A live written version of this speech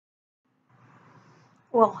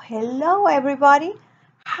Well, hello everybody.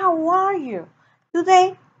 How are you?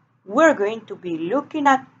 Today we're going to be looking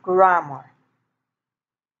at grammar.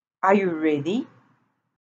 Are you ready?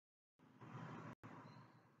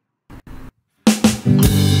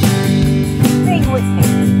 Sing with me.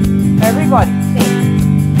 Everybody sing.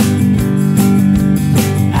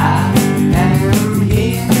 I am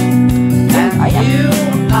here and I am. you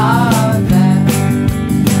are there.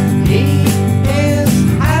 He is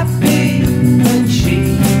happy and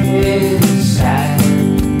she is sad.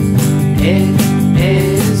 It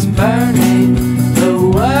is burning, the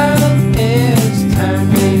world is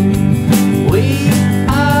turning. We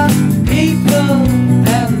are people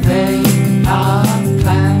and they are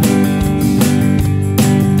plants.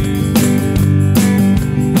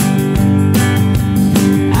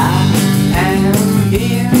 I am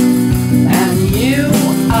here and you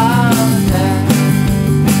are there.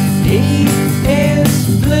 He is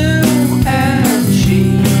blue and she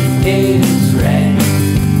is red.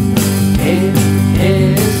 It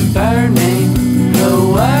is burning, the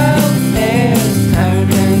world is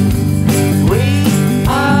turning. We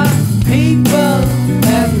are people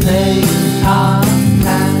and they are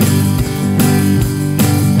plants.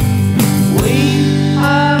 We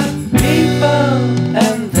are people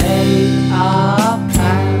and they are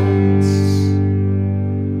plants.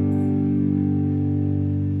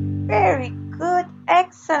 Very good.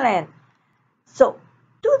 Excellent. So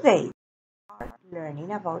today we are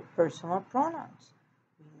learning about personal pronouns.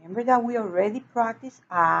 Remember that we already practiced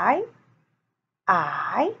I,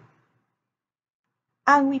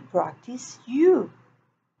 and we practiced you.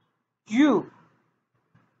 You.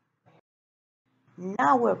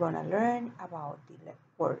 Now we're going to learn about the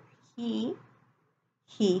word he.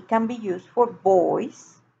 He can be used for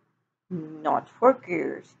boys, not for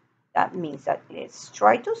girls. That means that let's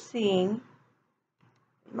try to sing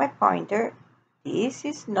with my pointer. This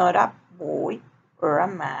is not a boy or a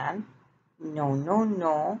man. No, no,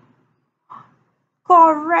 no.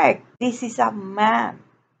 Correct. This is a man.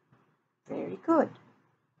 Very good.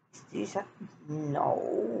 Is this a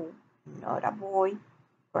no, not a boy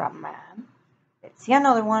or a man? Let's see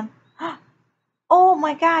another one. Oh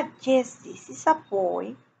my God, yes, this is a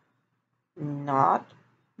boy. Not,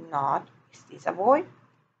 is this a boy?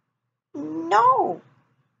 No,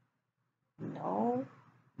 no,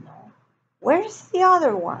 no. Where's the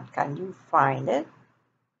other one? Can you find it?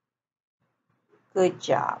 Good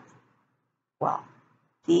job. Well,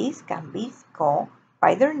 this can be called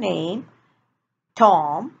by their name,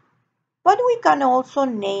 Tom, but we can also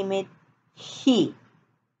name it he.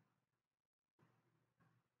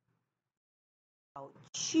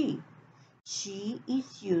 She. She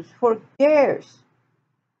is used for girls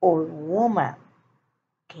or woman.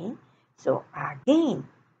 Okay, so again,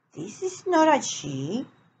 this is not a she.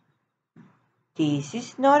 This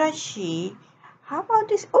is not a she. How about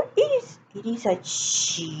this? Oh, it is. It is a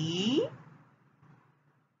she.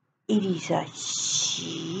 It is a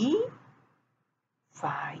she.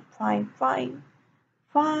 Fine, fine, fine,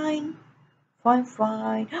 fine, fine,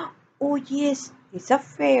 fine. Oh yes, it's a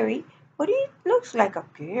fairy, but it looks like a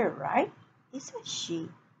girl, right? It's a she.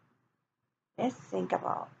 Let's think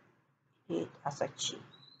about it as a she.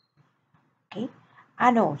 Okay,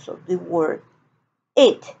 and also the word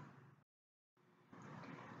it.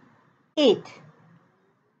 It.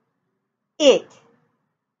 It.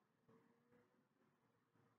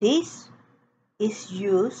 This is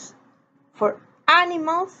used for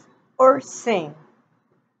animals or things.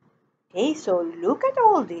 Okay, so look at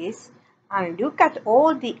all this and look at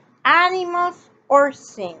all the animals or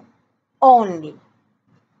things only.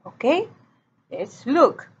 Okay, let's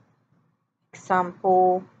look.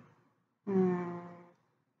 Example,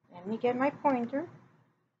 let me get my pointer.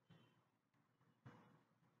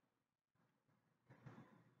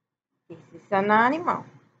 This is an animal.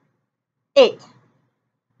 It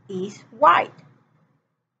is white.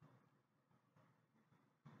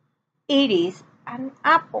 It is an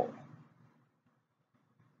apple.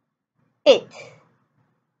 It.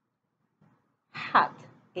 Hat.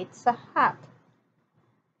 It's a hat.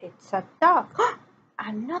 It's a dog.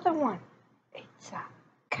 Another one. It's a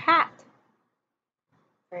cat.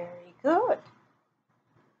 Very good.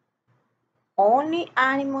 Only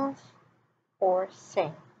animals or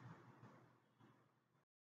things.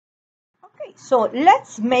 Okay, so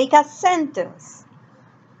let's make a sentence.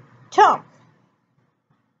 Tom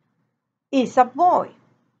is a boy.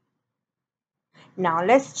 Now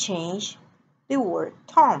let's change the word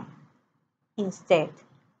Tom. Instead,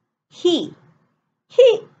 he.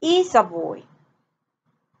 He is a boy.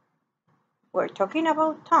 We're talking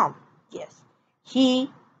about Tom. Yes. He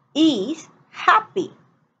is happy.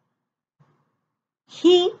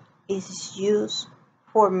 He is used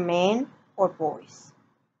for men or boys.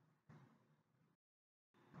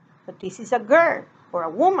 But this is a girl or a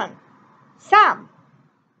woman. Sam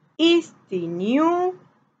is the new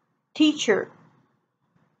teacher.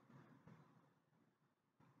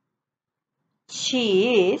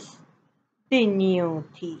 She is the new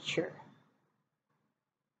teacher.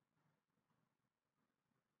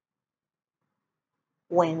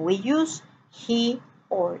 When we use he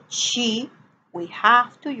or she, we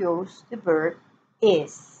have to use the verb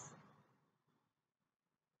is.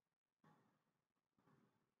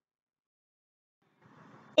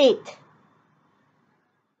 It.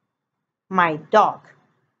 My dog.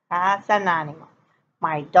 That's an animal.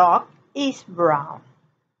 My dog is brown.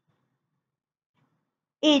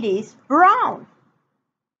 It is brown.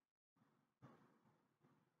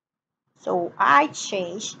 So I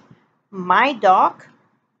changed my dog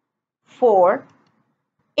for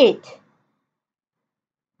it.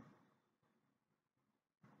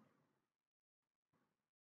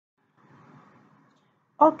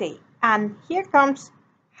 Okay, and here comes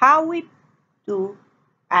how we do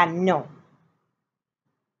a no.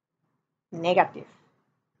 Negative.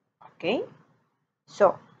 Okay,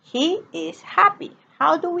 so he is happy.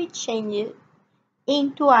 How do we change it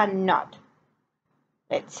into a not?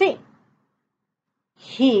 Let's see.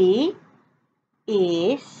 He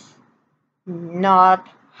is not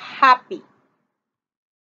happy.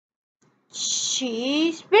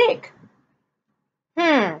 She's big.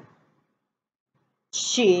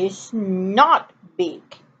 She's not big.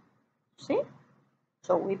 See?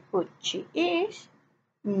 So we put she is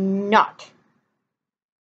not.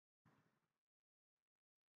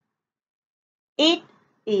 It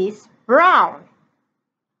is brown.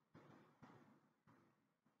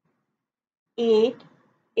 It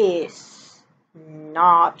is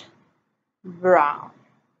not brown.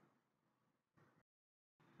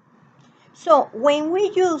 So when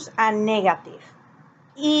we use a negative,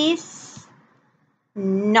 is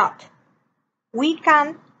not, we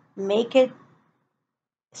can make it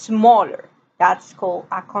smaller. That's called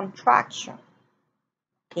a contraction.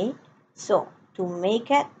 Okay, so to make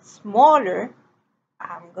it smaller,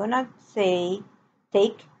 I'm gonna say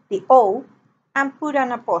take the O and put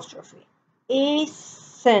an apostrophe.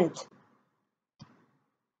 Isn't.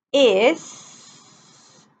 Isn't.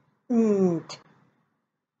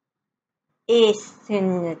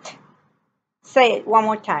 Isn't. Say it one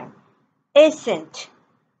more time. Isn't.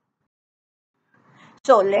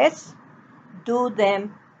 So let's do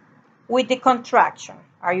them with the contraction.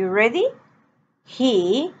 Are you ready?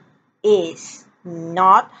 He is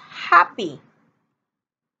not happy.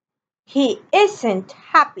 He isn't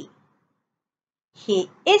happy. He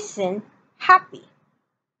isn't happy.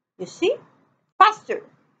 You see? Faster.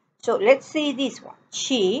 So let's see this one.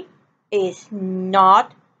 She is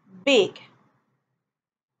not big.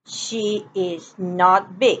 She is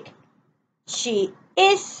not big. She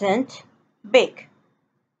isn't big.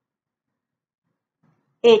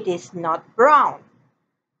 It is not brown.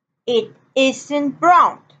 It isn't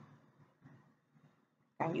brown.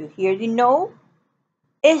 Can you hear the no?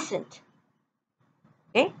 Isn't.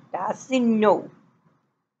 Okay, that's the no.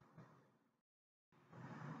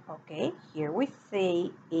 Okay, here we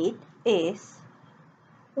say it is.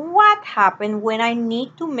 What happened when I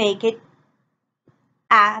need to make it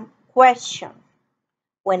a question?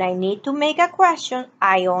 When I need to make a question,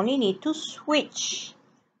 I only need to switch.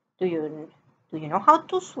 Do you know how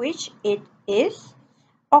to switch? It is.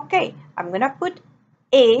 Okay, I'm gonna put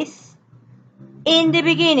is in the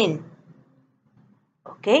beginning.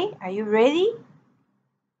 Okay, are you ready?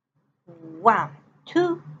 1,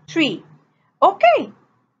 2, 3. Okay,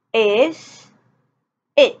 is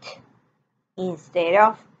it. Instead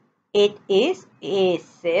of it is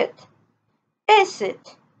it? Is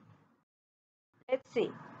it? Let's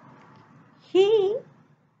see. He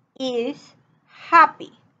is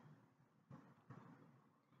happy.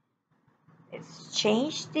 Let's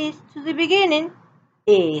change this to the beginning.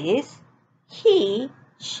 Is he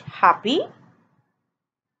happy?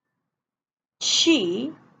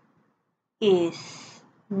 She is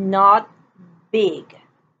not big.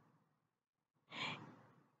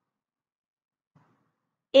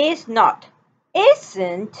 Is not.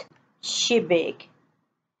 Isn't she big?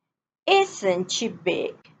 Isn't she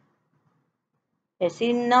big? Let's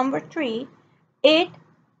see number 3. It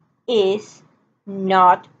is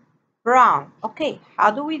not brown. Okay,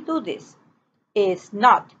 how do we do this? Is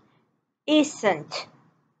not. Isn't.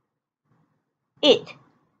 It.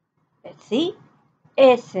 Let's see.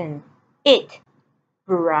 Isn't it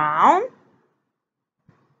brown?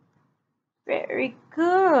 Very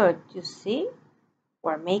good. You see,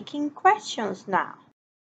 we're making questions now.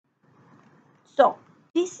 So,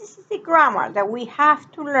 this is the grammar that we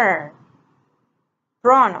have to learn.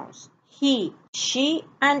 Pronouns, he, she,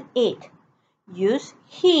 and it. Use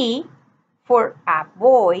he for a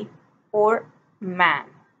boy or man.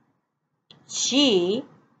 She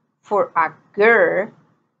for a girl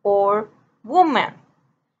or woman.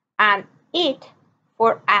 And it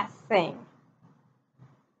for a thing.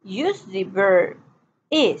 Use the verb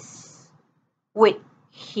is with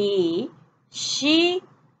he, she,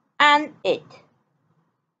 and it.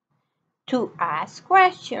 To ask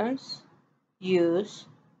questions, use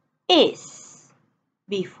is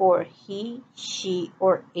before he, she,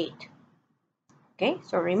 or it. Okay,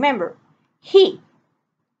 so remember, he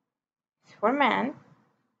is for man,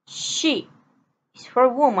 she is for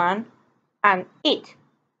woman, and it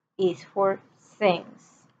is for things.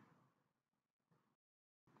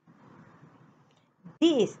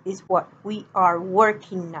 This is what we are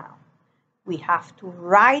working now. We have to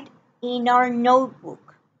write in our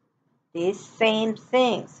notebook these same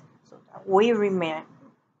things so that we remember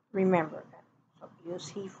them. So use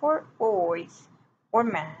he for boys or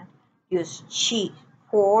man. Use she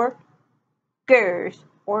for girls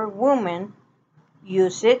or women.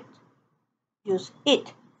 Use it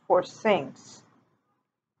for things.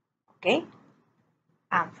 Okay?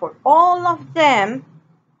 And for all of them,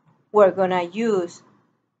 we're gonna use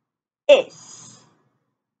is.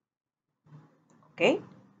 Okay?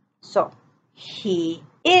 So he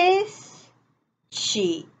is,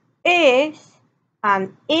 she is,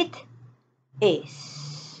 and it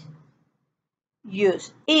is.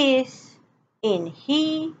 Use is in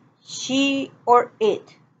he, she, or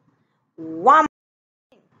it. One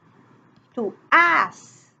to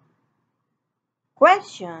ask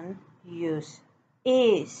question, use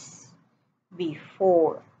is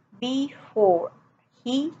before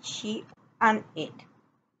he, she, and it.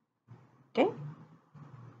 Okay?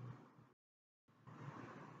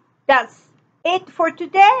 That's it for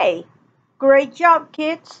today. Great job,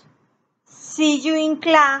 kids. See you in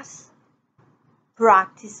class.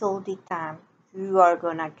 Practice all the time. You are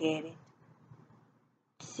gonna get it.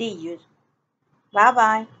 See you.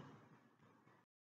 Bye-bye.